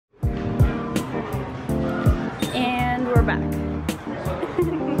we're back.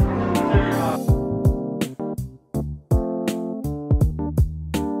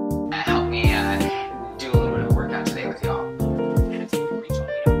 Help me do a little bit of workout today with y'all.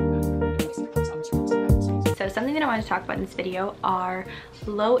 So something that I want to talk about in this video are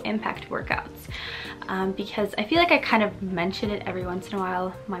low impact workouts. Because I feel like I kind of mention it every once in a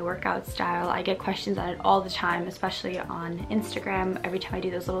while, my workout style. I get questions on it all the time, especially on Instagram. Every time I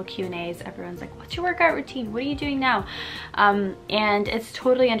do those little Q&As, everyone's like, what's your workout routine? What are you doing now? And it's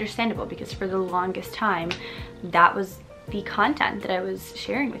totally understandable because for the longest time, that was the content that I was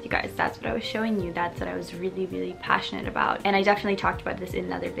sharing with you guys. That's what I was showing you. That's what I was really, really passionate about. And I definitely talked about this in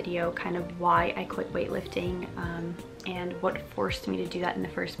another video, kind of why I quit weightlifting and what forced me to do that in the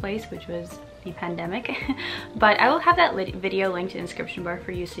first place, which was the pandemic. But I will have that video linked in the description bar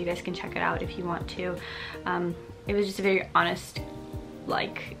for you so you guys can check it out if you want to. It was just a very honest,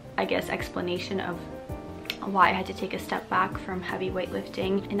 like, I guess, explanation of why I had to take a step back from heavy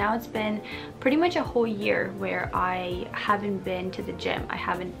weightlifting. And now it's been pretty much a whole year where I haven't been to the gym. I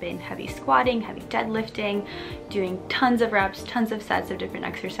haven't been heavy squatting, heavy deadlifting, doing tons of reps, tons of sets of different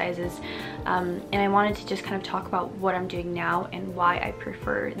exercises. And I wanted to just kind of talk about what I'm doing now and why I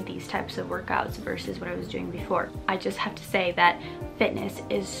prefer these types of workouts versus what I was doing before. I just have to say that fitness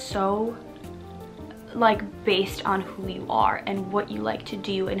is so like based on who you are and what you like to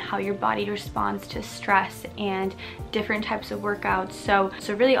do and how your body responds to stress and different types of workouts. So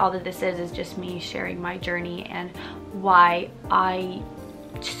really all that this is just me sharing my journey and why I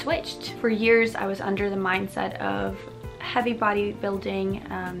switched. For years I was under the mindset of heavy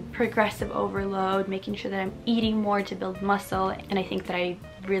bodybuilding, progressive overload, making sure that I'm eating more to build muscle, and I think that I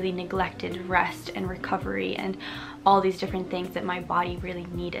really neglected rest and recovery and all these different things that my body really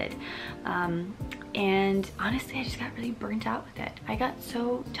needed. And honestly, I just got really burnt out with it. I got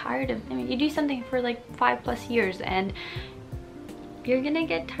so tired of, I mean, you do something for like 5+ years and you're gonna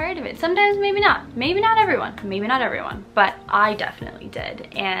get tired of it. Sometimes maybe not everyone, but I definitely did.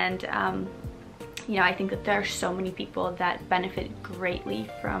 And you know, I think that there are so many people that benefit greatly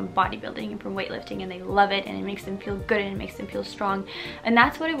from bodybuilding and from weightlifting, and they love it and it makes them feel good and it makes them feel strong. And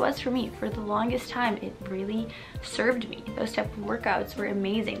that's what it was for me. For the longest time, it really served me. Those type of workouts were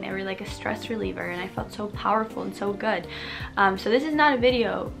amazing. They were like a stress reliever and I felt so powerful and so good. So this is not a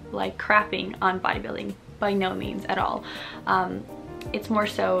video like crapping on bodybuilding, by no means at all. It's more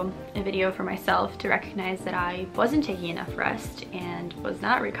so a video for myself to recognize that I wasn't taking enough rest and was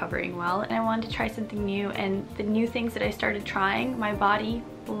not recovering well, and I wanted to try something new. And the new things that I started trying, my body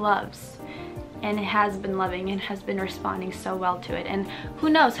loves, and it has been loving and has been responding so well to it. And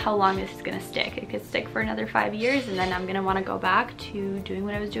who knows how long this is gonna stick. It could stick for another 5 years and then I'm gonna wanna go back to doing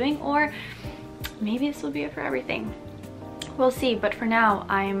what I was doing, or maybe this will be it for everything. We'll see, but for now,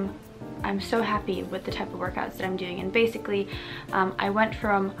 I'm so happy with the type of workouts that I'm doing. And basically, I went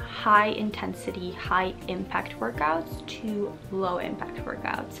from high intensity, high impact workouts to low impact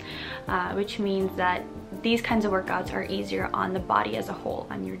workouts, which means that these kinds of workouts are easier on the body as a whole,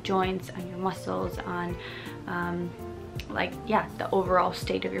 on your joints, on your muscles, on like, yeah, the overall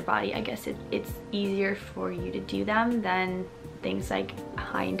state of your body. I guess it's easier for you to do them than things like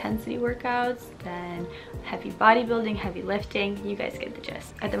high intensity workouts, then heavy bodybuilding, heavy lifting. You guys get the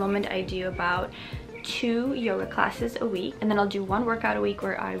gist. At the moment, I do about 2 yoga classes a week, and then I'll do 1 workout a week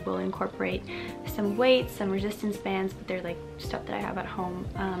where I will incorporate some weights, some resistance bands, but they're like stuff that I have at home.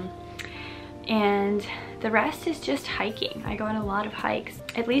 And the rest is just hiking. I go on a lot of hikes,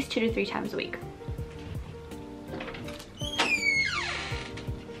 at least 2 to 3 times a week.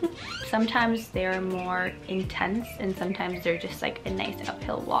 Sometimes they're more intense and sometimes they're just like a nice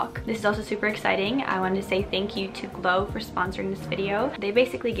uphill walk. This is also super exciting. I wanted to say thank you to Glow for sponsoring this video. They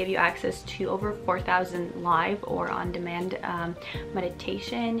basically give you access to over 4,000 live or on-demand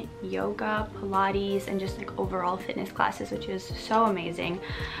meditation, yoga, Pilates, and just like overall fitness classes, which is so amazing.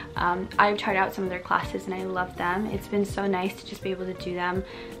 I've tried out some of their classes and I love them. It's been so nice to just be able to do them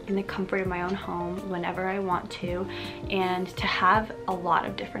in the comfort of my own home whenever I want to, and to have a lot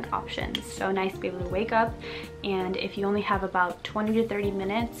of different options. So nice to be able to wake up, and if you only have about 20 to 30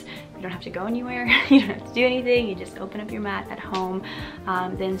 minutes, you don't have to go anywhere, you don't have to do anything, you just open up your mat at home.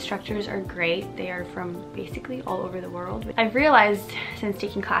 The instructors are great. They are from basically all over the world. I've realized since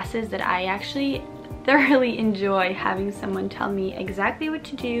taking classes that I actually thoroughly enjoy having someone tell me exactly what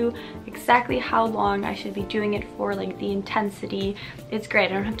to do, exactly how long I should be doing it for, like the intensity. It's great.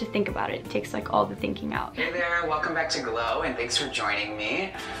 I don't have to think about it. It takes like all the thinking out. Hey there, welcome back to Glow, and thanks for joining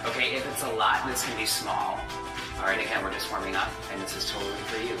me. Okay, if it's a lot, this can be small. All right, again, we're just warming up, and this is totally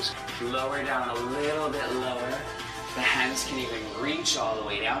for you. So lower down a little bit lower. The hands can even reach all the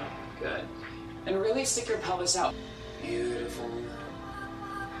way down. Good. And really stick your pelvis out. Beautiful.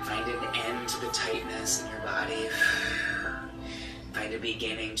 Find an end to the tightness in your body. Find a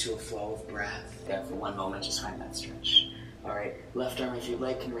beginning to a flow of breath. There for one moment, just find that stretch. All right, left arm, if you'd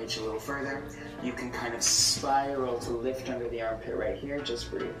like, can reach a little further. You can kind of spiral to lift under the armpit right here.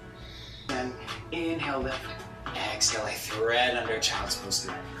 Just breathe. And inhale, lift. Exhale, I thread under child's pose.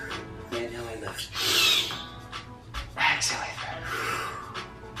 Inhale, I lift. Exhale, I thread.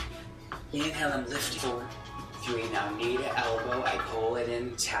 Inhale, I'm lifting. 4, 3, now knee to elbow. I pull it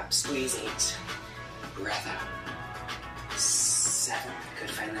in, tap, squeeze. 8. Breath out. 7. Good,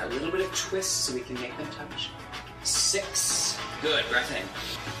 find that little bit of twist so we can make them touch. 6. Good, breath in.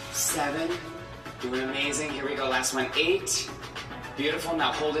 7. Doing amazing. Here we go, last one. 8. Beautiful,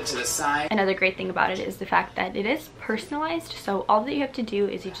 now hold it to the side. Another great thing about it is the fact that it is personalized, so all that you have to do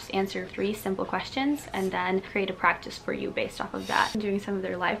is you just answer 3 simple questions and then create a practice for you based off of that. I'm doing some of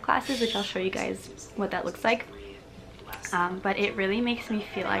their live classes, which I'll show you guys what that looks like. But it really makes me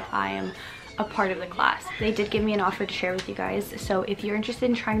feel like I am a part of the class. They did give me an offer to share with you guys, so if you're interested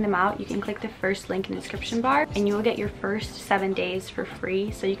in trying them out, you can click the first link in the description bar and you will get your first 7 days for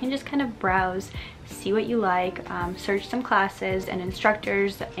free. So you can just kind of browse, see what you like, search some classes and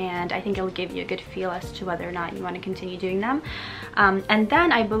instructors, and I think it'll give you a good feel as to whether or not you want to continue doing them. And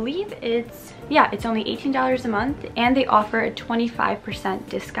then I believe it's only $18 a month, and they offer a 25%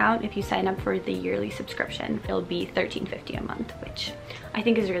 discount if you sign up for the yearly subscription. It'll be $13.50 a month, which I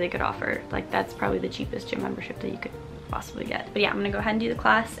think is a really good offer. Like, that's probably the cheapest gym membership that you could possibly get. But yeah, I'm gonna go ahead and do the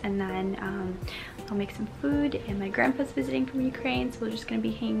class, and then I'll make some food, and my grandpa's visiting from Ukraine, so we're just gonna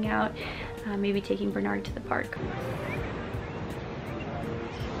be hanging out, maybe taking Bernard to the park.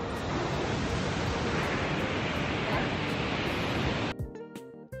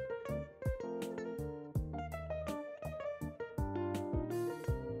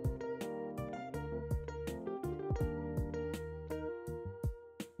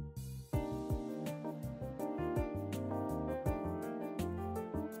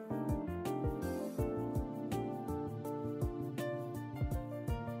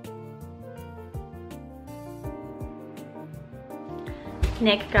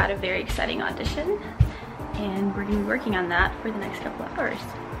 Nick got a very exciting audition, and we're gonna be working on that for the next couple of hours.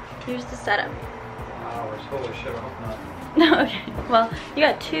 Here's the setup. Hours, holy shit, I hope not. No, okay. Well, you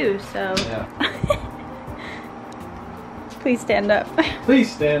got 2, so. Yeah. Please stand up.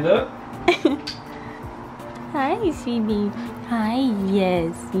 Please stand up. Hi, CB. Hi,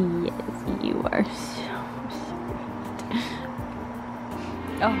 yes, yes, you are so sweet.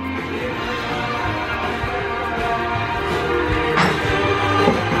 Oh.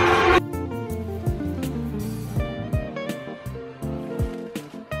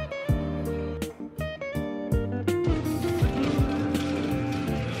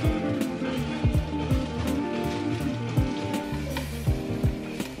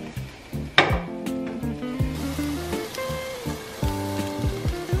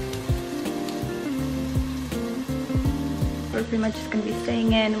 We're pretty much just gonna be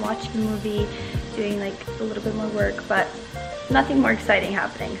staying in, watching a movie, doing like a little bit more work, but nothing more exciting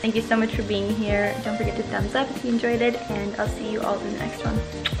happening. Thank you so much for being here. Don't forget to thumbs up if you enjoyed it, and I'll see you all in the next one.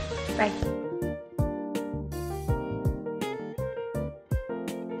 Bye.